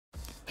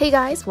Hey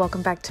guys,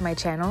 welcome back to my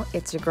channel.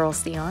 It's your girl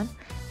Tsioyn,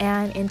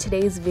 and in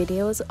today's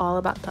video is all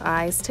about the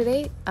eyes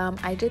today.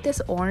 I did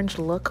this orange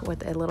look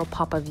with a little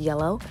pop of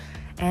yellow,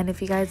 and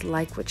if you guys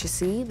like what you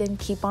see, then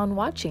keep on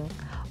watching.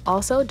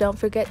 Also, don't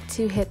forget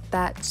to hit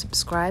that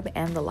subscribe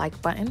and the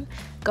like button.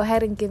 Go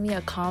ahead and give me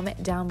a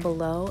comment down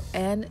below,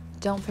 and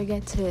don't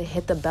forget to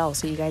hit the bell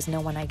so you guys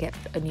know when I get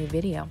a new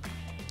video.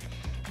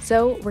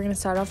 So we're going to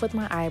start off with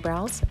my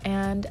eyebrows,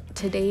 and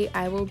today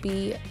I will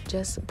be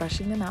just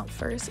brushing them out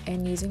first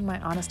and using my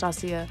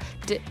Anastasia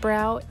dip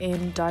brow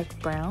in dark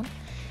brown.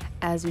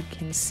 As you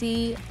can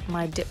see,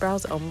 my dip brow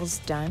is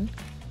almost done,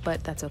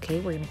 but that's okay,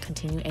 we're going to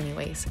continue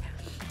anyways.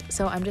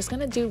 So I'm just going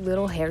to do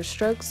little hair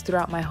strokes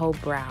throughout my whole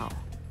brow.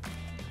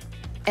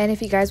 And if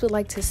you guys would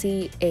like to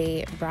see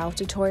a brow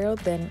tutorial,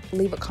 then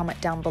leave a comment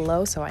down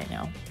below so I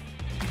know.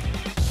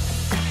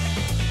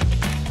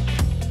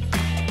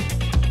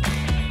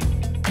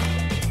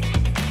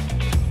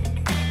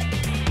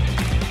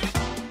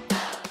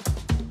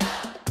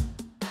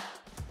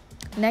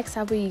 Next,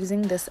 I'll be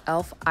using this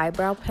e.l.f.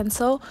 eyebrow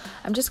pencil.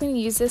 I'm just going to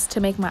use this to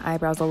make my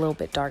eyebrows a little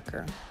bit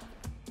darker.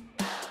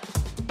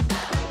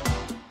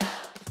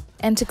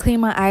 And to clean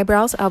my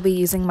eyebrows, I'll be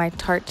using my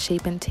Tarte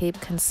Shape and Tape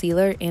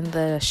concealer in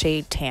the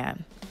shade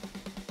Tan.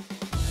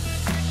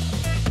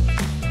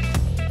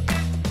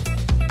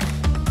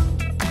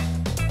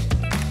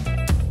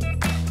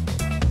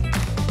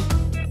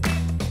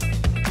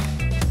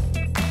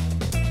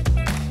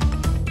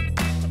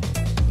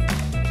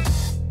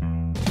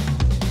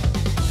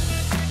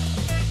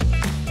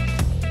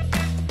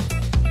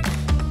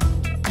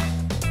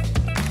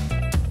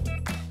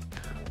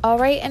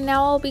 Alright, and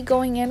now I'll be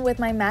going in with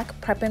my MAC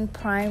Prep and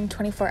Prime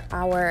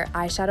 24-hour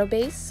eyeshadow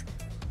base.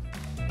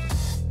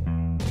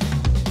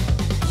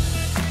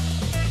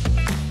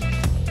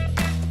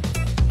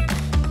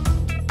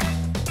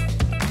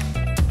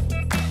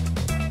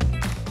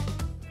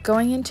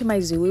 Going into my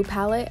Zulu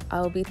palette,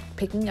 I'll be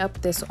picking up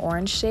this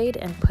orange shade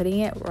and putting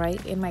it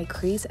right in my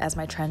crease as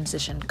my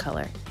transition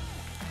color.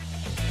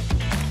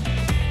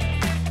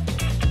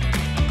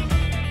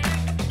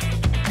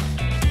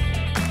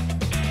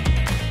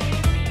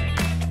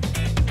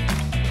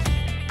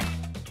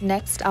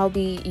 Next, I'll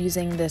be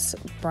using this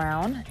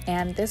brown,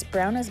 and this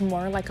brown is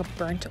more like a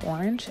burnt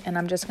orange, and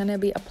I'm just going to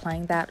be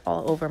applying that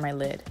all over my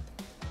lid.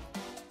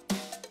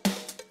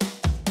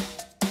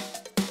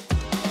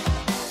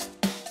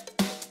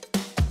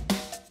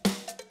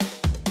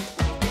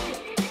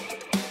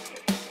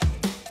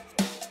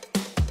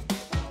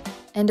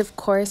 And of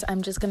course,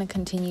 I'm just going to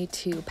continue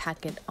to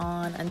pack it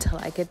on until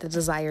I get the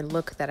desired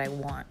look that I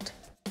want.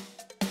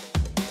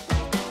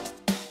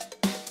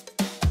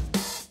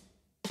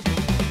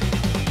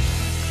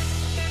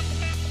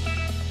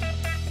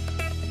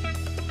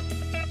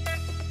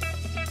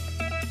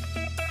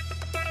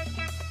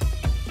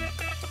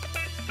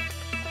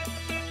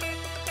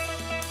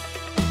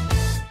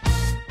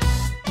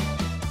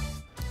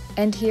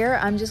 And here,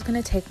 I'm just going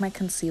to take my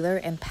concealer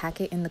and pack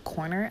it in the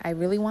corner. I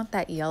really want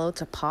that yellow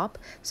to pop,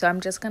 so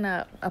I'm just going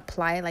to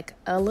apply like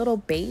a little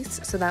base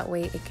so that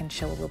way it can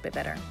show a little bit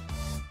better.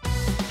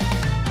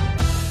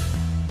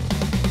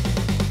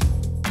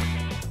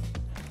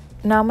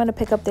 Now I'm going to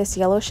pick up this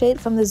yellow shade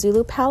from the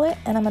Zulu palette,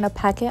 and I'm going to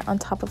pack it on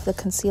top of the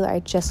concealer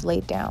I just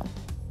laid down.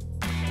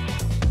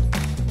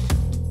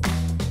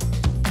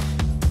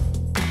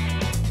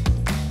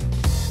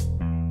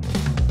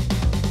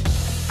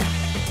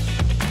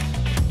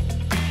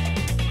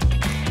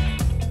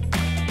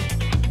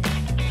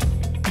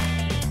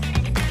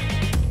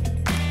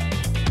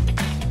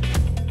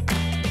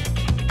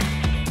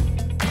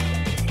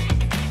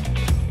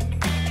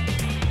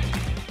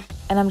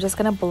 And I'm just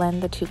going to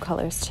blend the two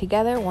colors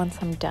together once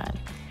I'm done.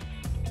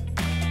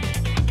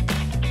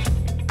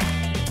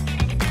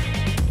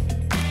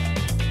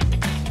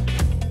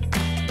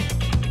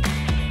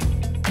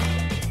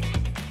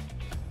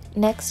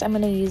 Next, I'm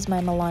going to use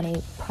my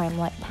Milani Prime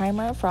Light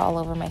Primer for all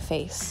over my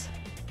face.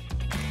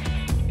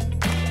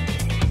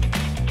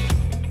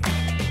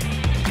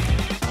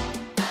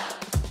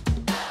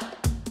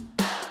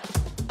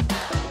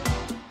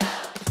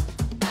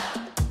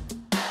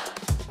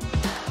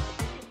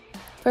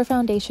 For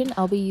foundation,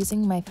 I'll be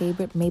using my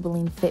favorite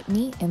Maybelline Fit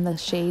Me in the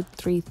shade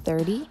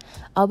 330.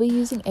 I'll be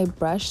using a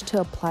brush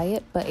to apply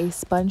it, but a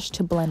sponge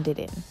to blend it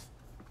in.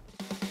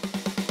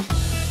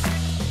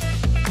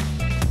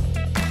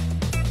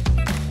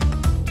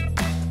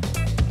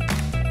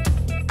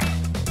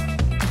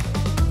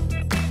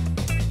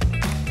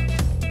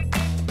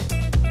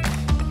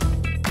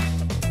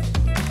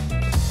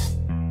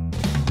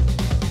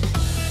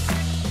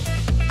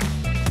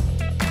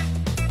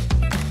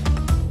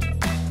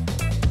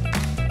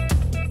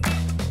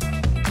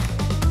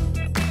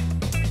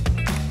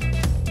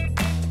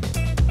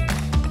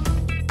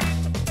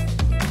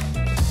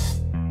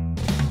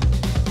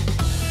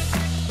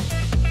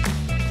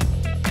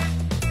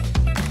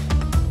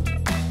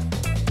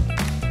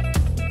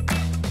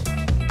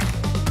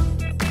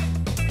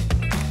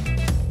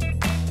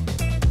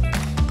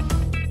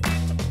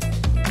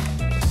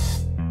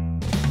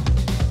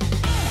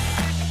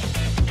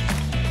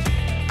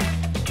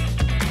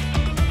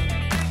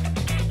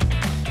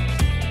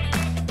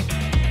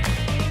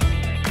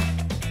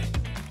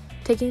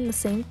 Taking the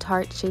same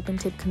Tarte Shape and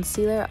Tip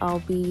concealer, I'll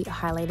be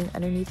highlighting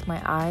underneath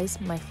my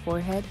eyes, my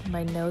forehead,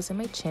 my nose, and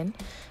my chin.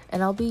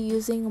 And I'll be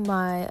using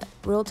my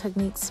Real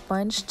Technique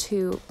sponge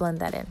to blend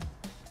that in.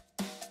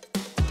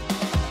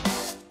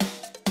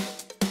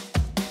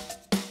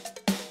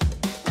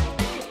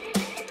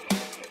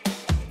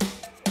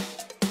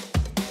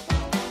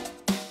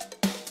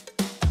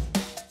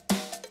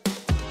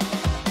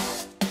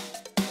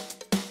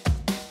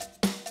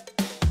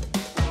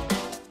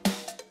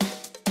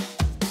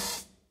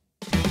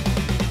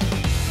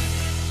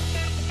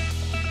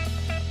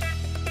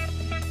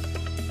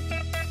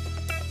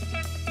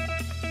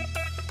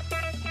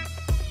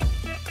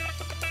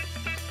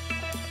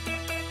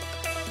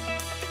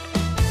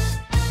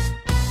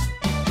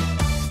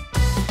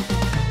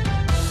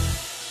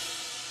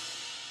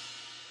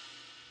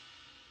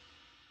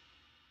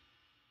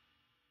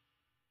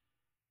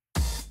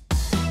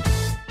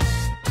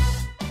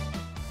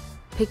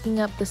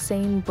 Picking up the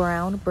same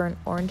brown burnt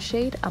orange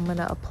shade, I'm going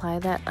to apply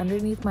that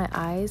underneath my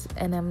eyes,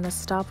 and I'm going to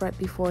stop right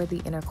before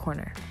the inner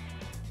corner.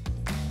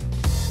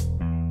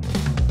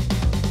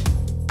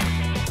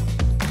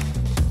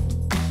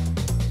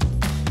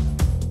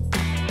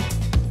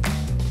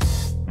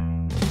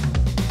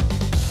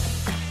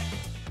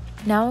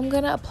 Now I'm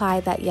going to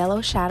apply that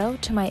yellow shadow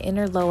to my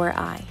inner lower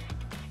eye.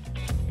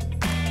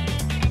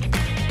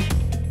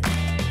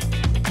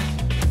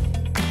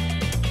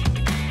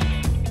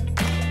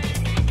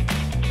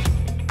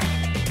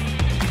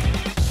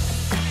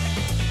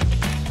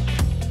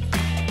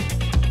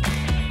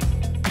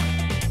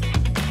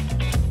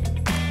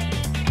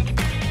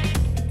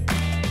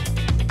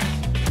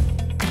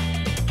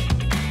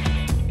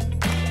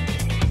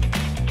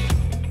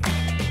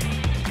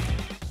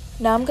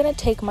 Now I'm going to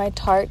take my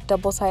Tarte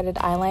double-sided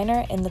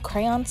eyeliner in the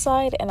crayon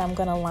side, and I'm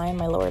going to line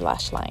my lower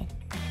lash line.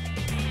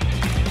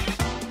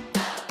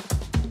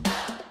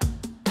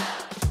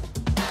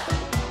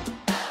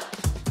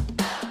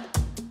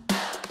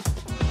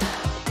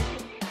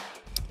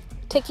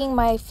 Taking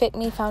my Fit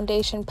Me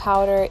foundation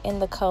powder in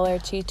the color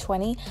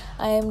 220,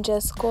 I am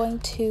just going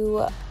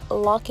to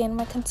lock in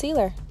my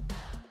concealer.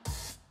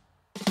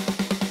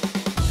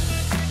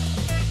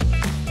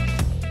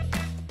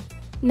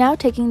 Now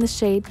taking the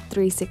shade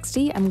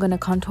 360, I'm going to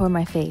contour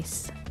my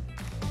face.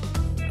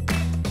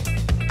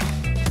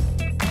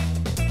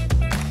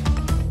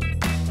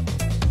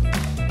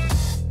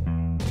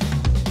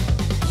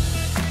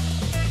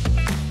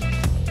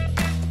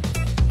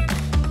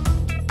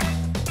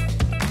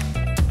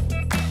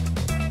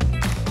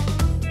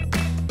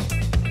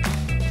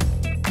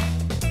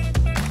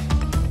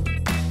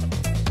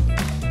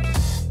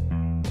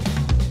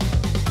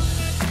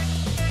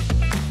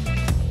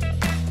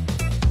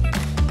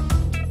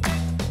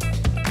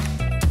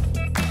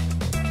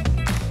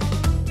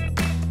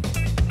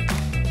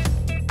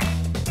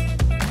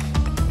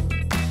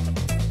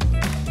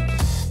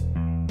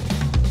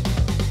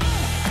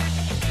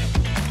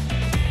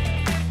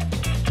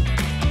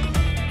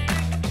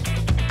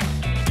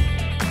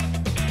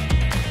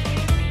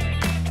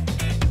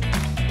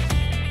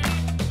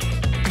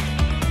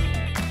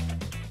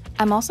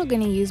 I'm also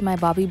going to use my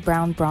Bobbi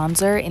Brown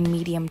bronzer in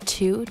medium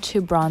 2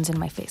 to bronze in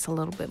my face a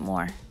little bit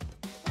more.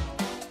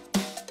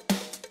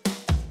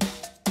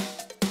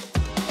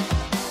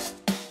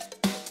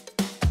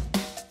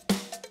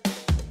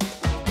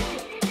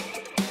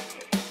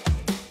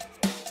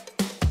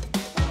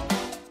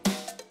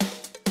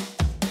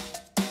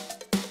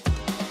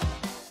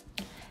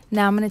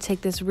 Now I'm going to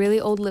take this really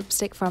old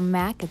lipstick from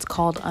MAC, it's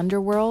called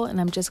Underworld, and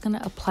I'm just going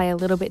to apply a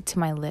little bit to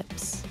my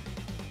lips.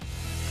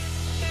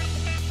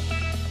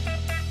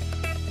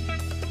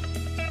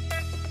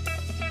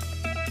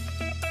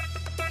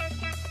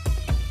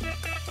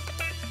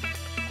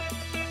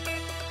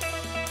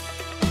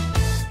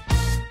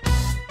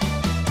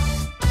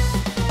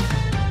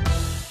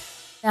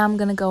 Now I'm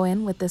going to go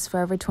in with this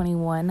Forever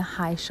 21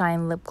 High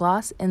Shine Lip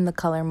Gloss in the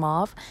color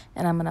Mauve,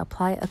 and I'm going to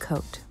apply a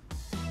coat.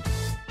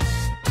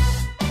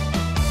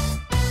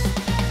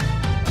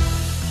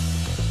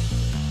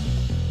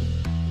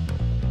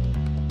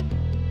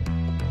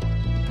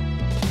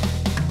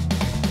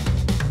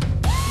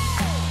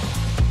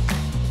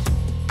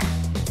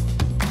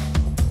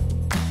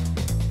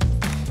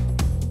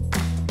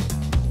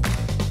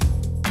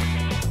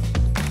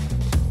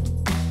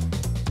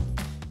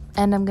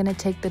 And I'm going to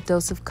take the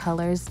Dose of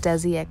Colors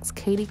Desi X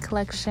Katie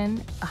collection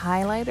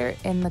highlighter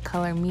in the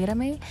color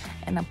Mirame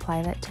and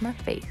apply that to my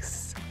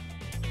face.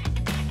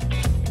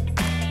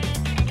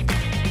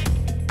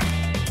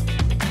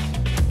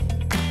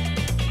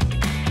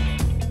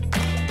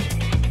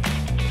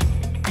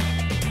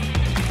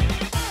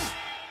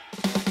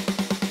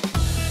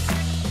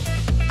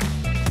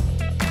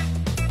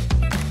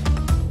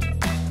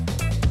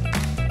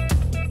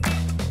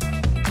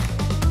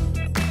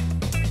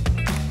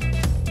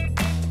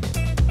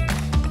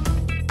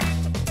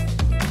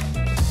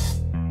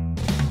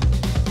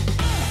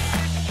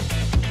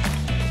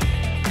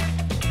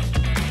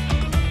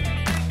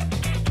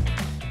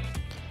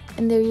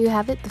 And there you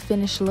have it, the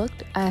finished look.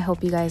 I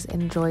hope you guys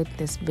enjoyed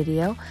this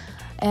video.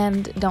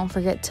 And don't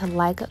forget to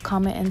like,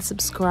 comment, and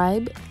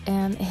subscribe,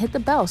 and hit the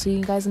bell so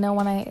you guys know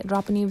when I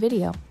drop a new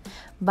video.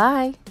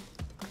 Bye!